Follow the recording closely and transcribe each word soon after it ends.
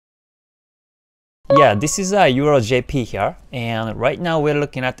Yeah, this is a Euro JP here, and right now we're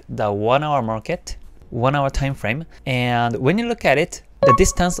looking at the 1 hour market, 1 hour time frame, and when you look at it, the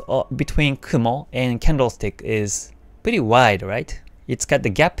distance between Kumo and candlestick is pretty wide, right? It's got the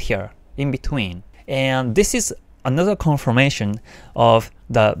gap here in between, and this is another confirmation of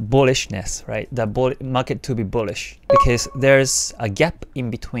the bullishness, right? The market to be bullish, because there's a gap in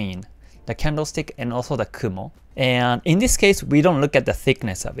between the candlestick and also the Kumo. And in this case, we don't look at the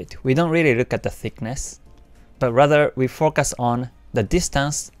thickness of it. We don't really look at the thickness, but rather we focus on the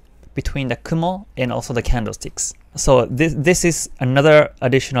distance between the Kumo and also the candlesticks. So this is another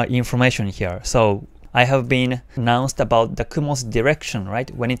additional information here. So I have been announced about the Kumo's direction,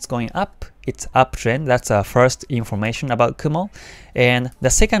 right? When it's going up, it's uptrend. That's our first information about Kumo. And the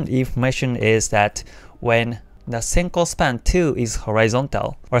second information is that when the Senko span 2 is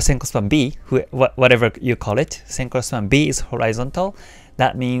horizontal, or Senko span B, whatever you call it, Senko span B is horizontal,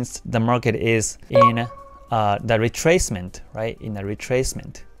 that means the market is in the retracement, right? In a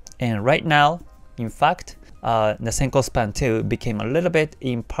retracement. And right now, in fact, the Senko span 2 became a little bit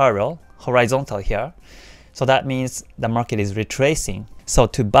in parallel, horizontal here. So that means the market is retracing. So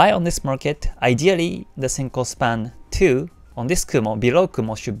to buy on this market, ideally the Senko span 2 on this Kumo, below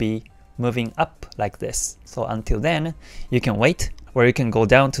Kumo, should be moving up like this. So until then, you can wait, or you can go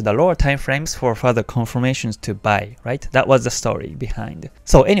down to the lower time frames for further confirmations to buy, right? That was the story behind.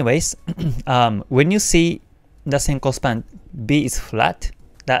 So anyways, when you see the Senko span B is flat,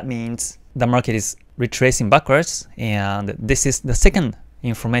 that means the market is retracing backwards, and this is the second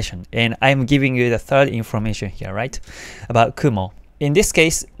information. And I'm giving you the third information here, right? About Kumo. In this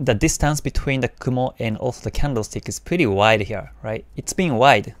case, the distance between the Kumo and also the candlestick is pretty wide here, right? It's been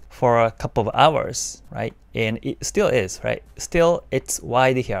wide for a couple of hours, right? And it still is, right? Still, it's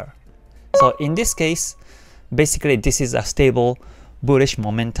wide here. So in this case, basically this is a stable bullish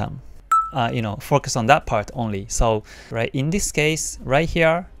momentum. Focus on that part only. So right in this case, right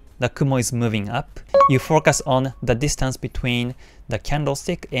here, the Kumo is moving up. You focus on the distance between the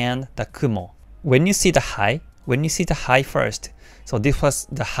candlestick and the Kumo. When you see the high first, so this was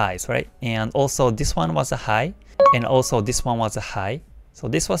the highs, right? And also this one was a high, and also this one was a high. So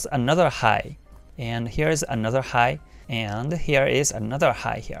this was another high, and here's another high, and here is another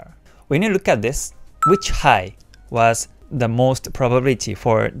high here. When you look at this, which high was the most probability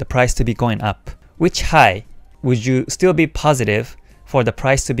for the price to be going up? Which high would you still be positive for the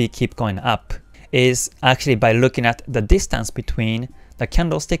price to be keep going up? Is actually by looking at the distance between the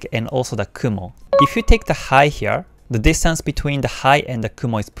candlestick and also the Kumo. If you take the high here, the distance between the high and the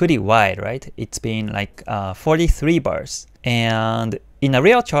Kumo is pretty wide, right? It's been like 43 bars. And in a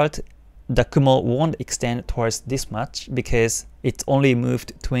real chart, the Kumo won't extend towards this much because it's only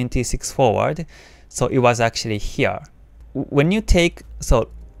moved 26 forward. So it was actually here. When you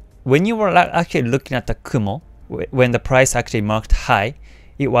were actually looking at the Kumo, when the price actually marked high,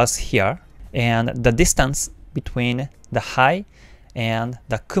 it was here. And the distance between the high and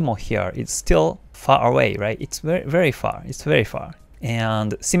the Kumo here is still far away, right? It's very, very far. It's very far.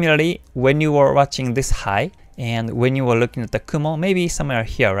 And similarly, when you were watching this high and when you were looking at the Kumo, maybe somewhere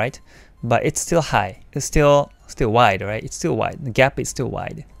here, right? But it's still high. It's still wide, right? It's still wide. The gap is still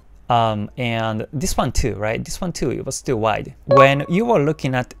wide. And this one too, right? This one too, it was still wide. When you were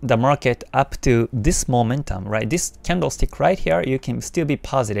looking at the market up to this momentum, right? This candlestick right here, you can still be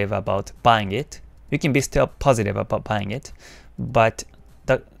positive about buying it. You can be still positive about buying it, but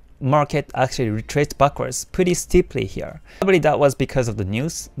the market actually retraced backwards pretty steeply here. Probably that was because of the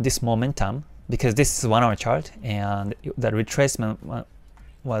news, this momentum, because this is 1 hour chart, and the retracement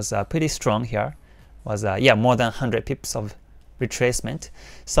was pretty strong here. Was more than 100 pips of retracement.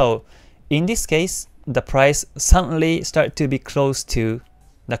 So in this case, the price suddenly started to be close to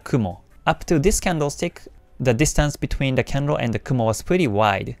the Kumo. Up to this candlestick, the distance between the candle and the Kumo was pretty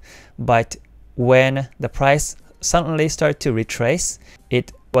wide, but when the price suddenly started to retrace,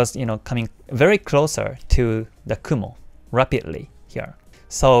 it was coming very closer to the Kumo rapidly here.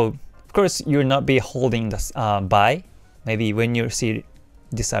 So of course you'll not be holding this buy. Maybe when you see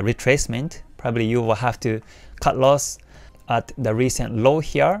this retracement, probably you will have to cut loss at the recent low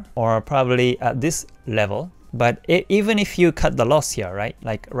here, or probably at this level. But even if you cut the loss here, right,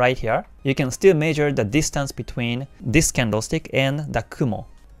 like right here, you can still measure the distance between this candlestick and the Kumo,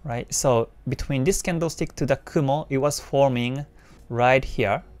 right? So between this candlestick to the Kumo, it was forming right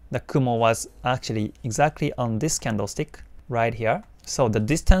here. The Kumo was actually exactly on this candlestick right here. So the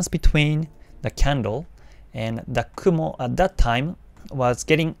distance between the candle and the Kumo at that time was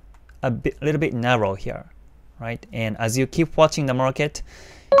getting a little bit narrow here, right? And as you keep watching the market,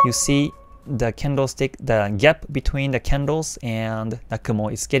 you see the candlestick, the gap between the candles and the Kumo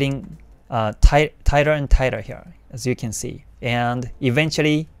is getting tighter and tighter here, as you can see. And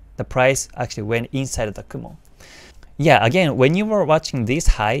eventually, the price actually went inside of the Kumo. Yeah, again, when you were watching these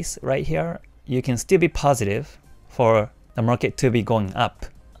highs right here, you can still be positive for the market to be going up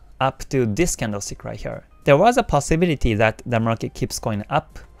to this candlestick right here. There was a possibility that the market keeps going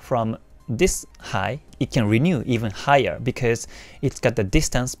up from this high. It can renew even higher because it's got the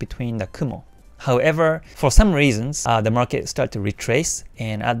distance between the Kumo. However, for some reasons, the market started to retrace,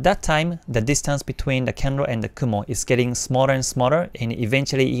 and at that time, the distance between the candle and the Kumo is getting smaller and smaller, and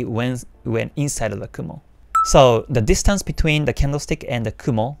eventually it went inside of the Kumo. So the distance between the candlestick and the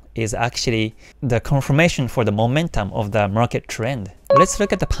Kumo is actually the confirmation for the momentum of the market trend. Let's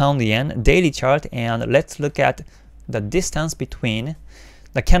look at the pound yen daily chart, and let's look at the distance between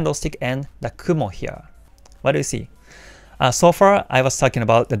the candlestick and the Kumo here. What do you see? So far, I was talking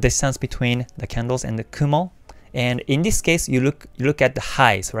about the distance between the candles and the Kumo, and in this case, you look at the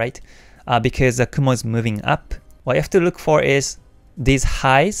highs, right? Because the Kumo is moving up. What you have to look for is these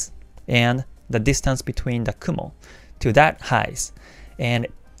highs and the distance between the Kumo to that highs. And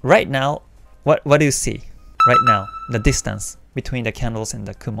right now, what do you see? Right now, the distance between the candles and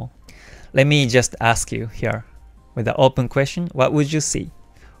the Kumo. Let me just ask you here with an open question. What would you see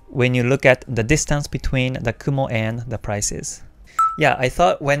when you look at the distance between the Kumo and the prices? Yeah, I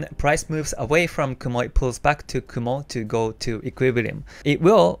thought when price moves away from Kumo, it pulls back to Kumo to go to equilibrium. It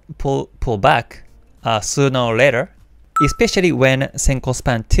will pull back sooner or later, especially when Senko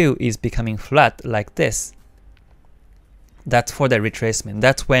span 2 is becoming flat like this. That's for the retracement.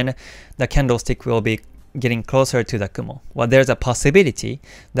 That's when the candlestick will be getting closer to the Kumo. Well, there's a possibility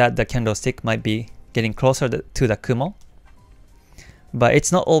that the candlestick might be getting closer to the Kumo, but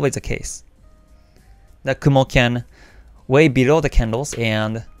it's not always the case. The Kumo can way below the candles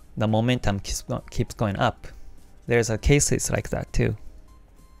and the momentum keeps going up. There's a cases like that too.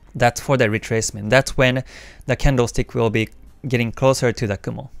 That's for the retracement. That's when the candlestick will be getting closer to the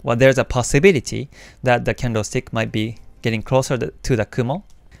Kumo. Well, there's a possibility that the candlestick might be getting closer to the Kumo,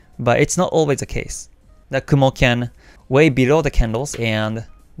 but it's not always the case. The Kumo can way below the candles and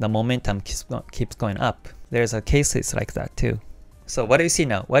the momentum keeps going up. There's a cases like that too. So what do you see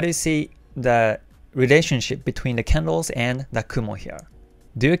now? What do you see the relationship between the candles and the Kumo here?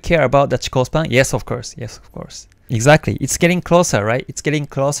 Do you care about the Chikou span? Yes, of course. Yes, of course. Exactly. It's getting closer, right? It's getting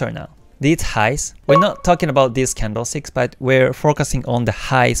closer now. These highs, we're not talking about these candlesticks, but we're focusing on the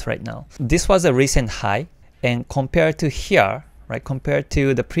highs right now. This was a recent high, and compared to here, right, compared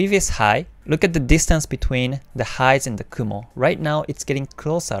to the previous high, look at the distance between the highs and the Kumo. Right now, it's getting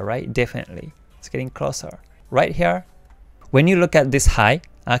closer, right? Definitely. It's getting closer. Right here, when you look at this high,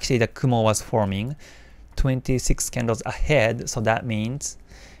 actually the Kumo was forming 26 candles ahead, so that means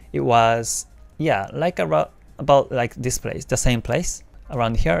it was, yeah, like about like this place, the same place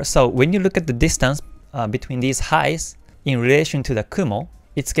around here. So when you look at the distance between these highs in relation to the Kumo,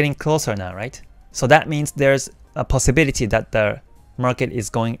 it's getting closer now, right? So that means there's a possibility that the market is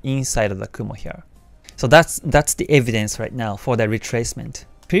going inside of the Kumo here. So that's the evidence right now for the retracement.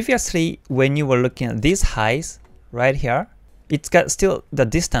 Previously, when you were looking at these highs right here, it's got still the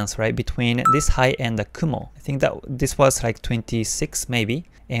distance, right, between this high and the Kumo. I think that this was like 26 maybe,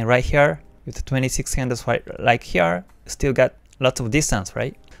 and right here with the 26 candles right like here, still got lots of distance,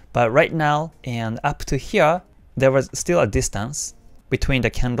 right? But right now and up to here, there was still a distance between the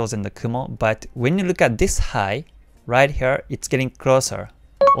candles and the Kumo. But when you look at this high right here, it's getting closer,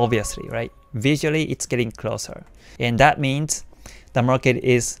 obviously, right? Visually, it's getting closer, and that means the market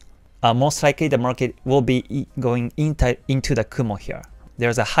is most likely the market will be going into the Kumo here.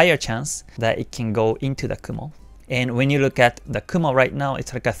 There's a higher chance that it can go into the Kumo. And when you look at the Kumo right now,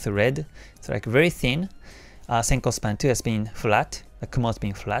 it's like a thread. It's like very thin. Senko span 2 has been flat. The Kumo has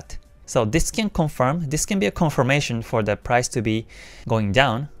been flat. So this can confirm, this can be a confirmation for the price to be going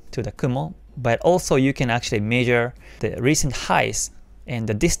down to the Kumo. But also you can actually measure the recent highs and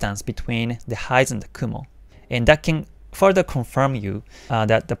the distance between the highs and the Kumo. And that can further confirm you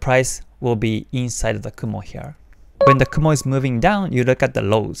that the price will be inside of the Kumo here. When the Kumo is moving down, you look at the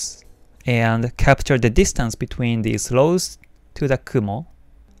lows and capture the distance between these lows to the Kumo.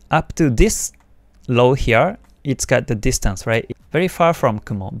 Up to this low here, it's got the distance, right? Very far from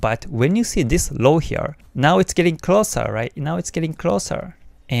Kumo. But when you see this low here, now it's getting closer, right? Now it's getting closer.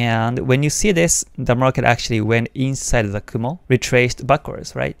 And when you see this, the market actually went inside of the Kumo, retraced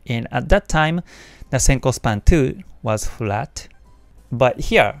backwards, right? And at that time, the Senko span 2 was flat. But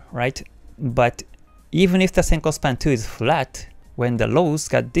here, right? But even if the Senko span 2 is flat, when the lows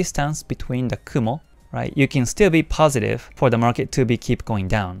got distance between the Kumo, right? You can still be positive for the market to keep going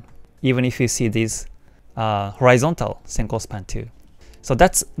down, even if you see these horizontal Senko span 2. So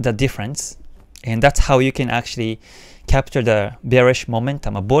that's the difference, and that's how you can actually capture the bearish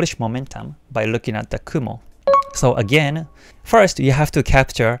momentum, a bullish momentum, by looking at the Kumo. So again, first you have to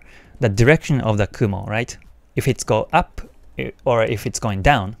capture the direction of the Kumo, right? If it's go up or if it's going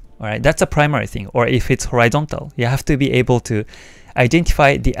down, all right? That's a primary thing. Or if it's horizontal, you have to be able to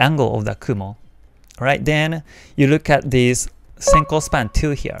identify the angle of the Kumo, right? Then you look at these Senko span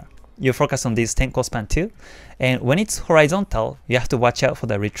 2 here. You focus on this Senko span 2, and when it's horizontal, you have to watch out for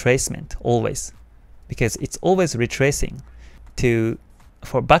the retracement always, because it's always retracing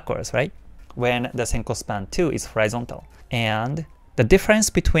for backwards, right? When the Senko span 2 is horizontal. And the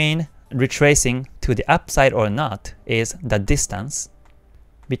difference between retracing to the upside or not is the distance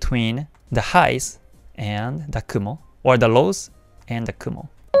between the highs and the Kumo, or the lows and the Kumo.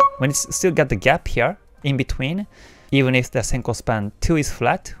 When it's still got the gap here in between, even if the Senko span 2 is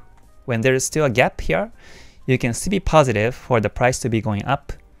flat, when there is still a gap here, you can still be positive for the price to be going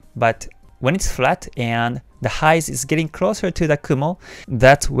up. But when it's flat and the highs is getting closer to the Kumo,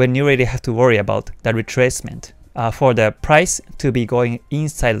 that's when you really have to worry about the retracement for the price to be going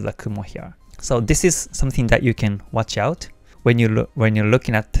inside of the Kumo here. So this is something that you can watch out when you're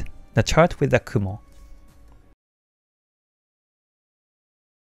looking at the chart with the Kumo.